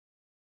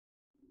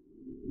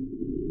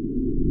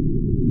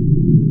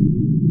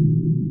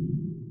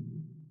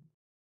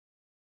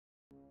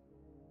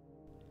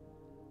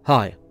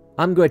Hi,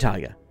 I'm Grey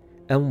Tiger,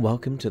 and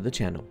welcome to the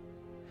channel.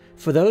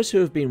 For those who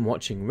have been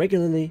watching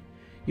regularly,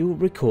 you will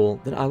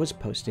recall that I was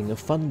posting a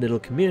fun little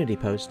community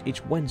post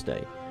each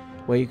Wednesday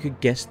where you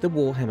could guess the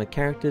Warhammer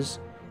characters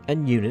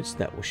and units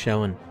that were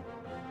shown.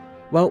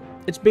 Well,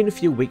 it's been a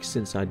few weeks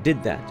since I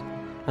did that,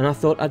 and I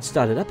thought I'd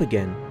start it up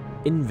again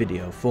in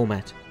video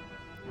format.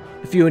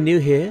 If you are new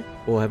here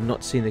or have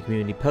not seen the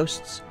community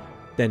posts,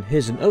 then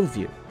here's an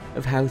overview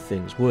of how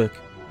things work.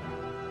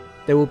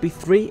 There will be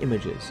 3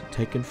 images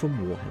taken from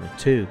Warhammer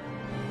 2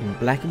 in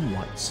black and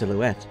white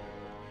silhouette,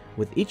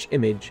 with each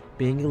image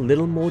being a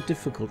little more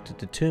difficult to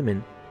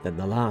determine than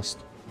the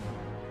last.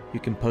 You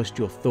can post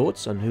your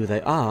thoughts on who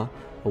they are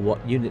or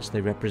what units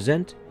they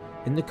represent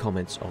in the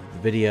comments of the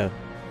video.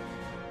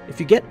 If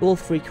you get all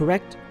 3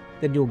 correct,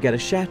 then you'll get a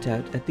shout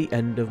out at the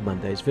end of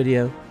Monday's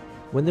video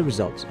when the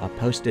results are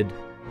posted.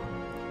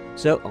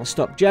 So I'll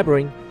stop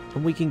jabbering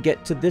and we can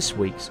get to this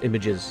week's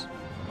images.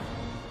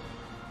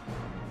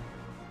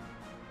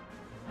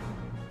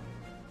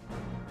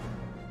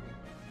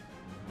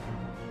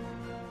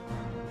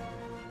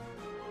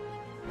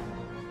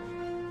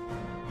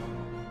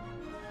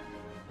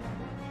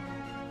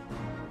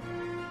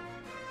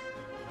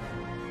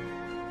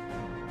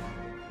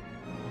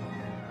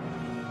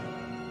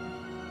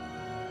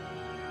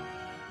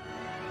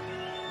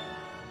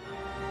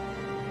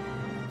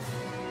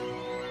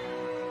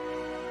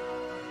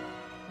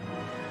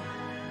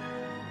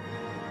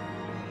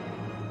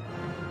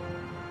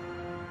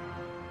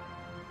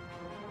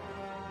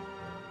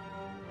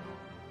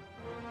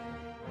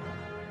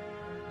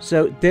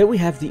 So there we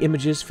have the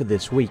images for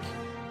this week.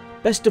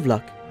 Best of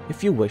luck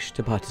if you wish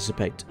to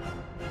participate.